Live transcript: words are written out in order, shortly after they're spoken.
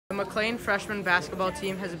McLean freshman basketball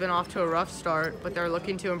team has been off to a rough start, but they're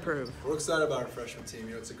looking to improve. We're excited about our freshman team.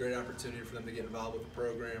 It's a great opportunity for them to get involved with the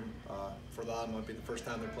program. For them, it might be the first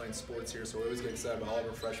time they're playing sports here, so we always get excited about all of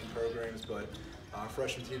our freshman programs. But our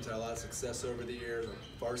freshman team's had a lot of success over the years. Our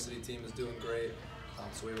varsity team is doing great,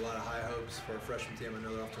 so we have a lot of high hopes for our freshman team. I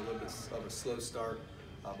know they're off to a little bit of a slow start,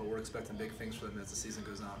 but we're expecting big things for them as the season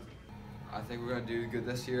goes on. I think we're going to do good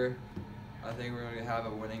this year. I think we're going to have a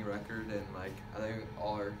winning record, and I think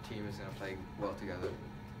all our team is going to play well together.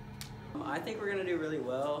 I think we're going to do really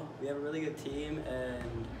well. We have a really good team,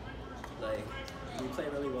 and we play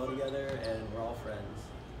really well together, and we're all friends.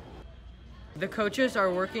 The coaches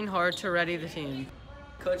are working hard to ready the team.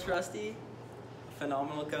 Coach Rusty,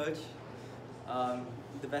 phenomenal coach.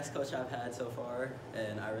 The best coach I've had so far,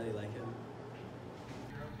 and I really like him.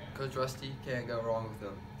 Coach Rusty, can't go wrong with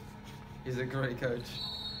him. He's a great coach.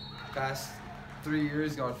 Past 3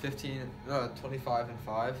 years, gone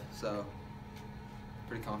 25-5, so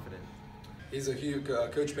pretty confident. He's a huge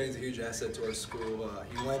Coach Payne's a huge asset to our school.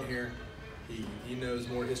 He went here. He knows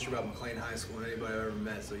more history about McLean High School than anybody I've ever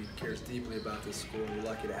met, so he cares deeply about this school. We're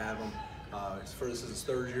lucky to have him. This is his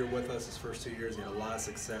third year with us. His first 2 years, he had a lot of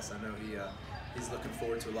success. I know he's looking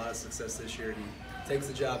forward to a lot of success this year. He takes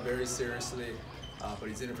the job very seriously. But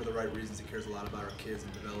he's in it for the right reasons. He cares a lot about our kids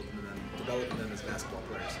and developing them as basketball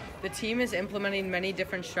players. The team is implementing many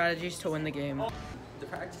different strategies to win the game. The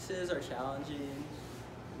practices are challenging,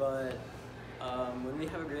 but when we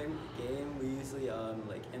have a great game, we usually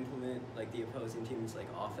implement the opposing team's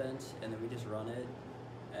offense, and then we just run it,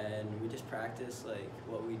 and we just practice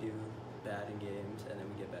what we do bad in games, and then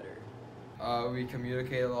we get better. We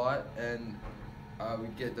communicate a lot, and we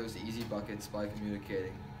get those easy buckets by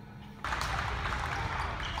communicating.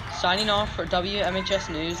 Signing off for WMHS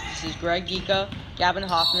News, this is Ghyka, Gavin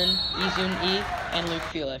Hoffman, Eazune E, and Luke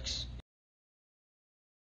Felix.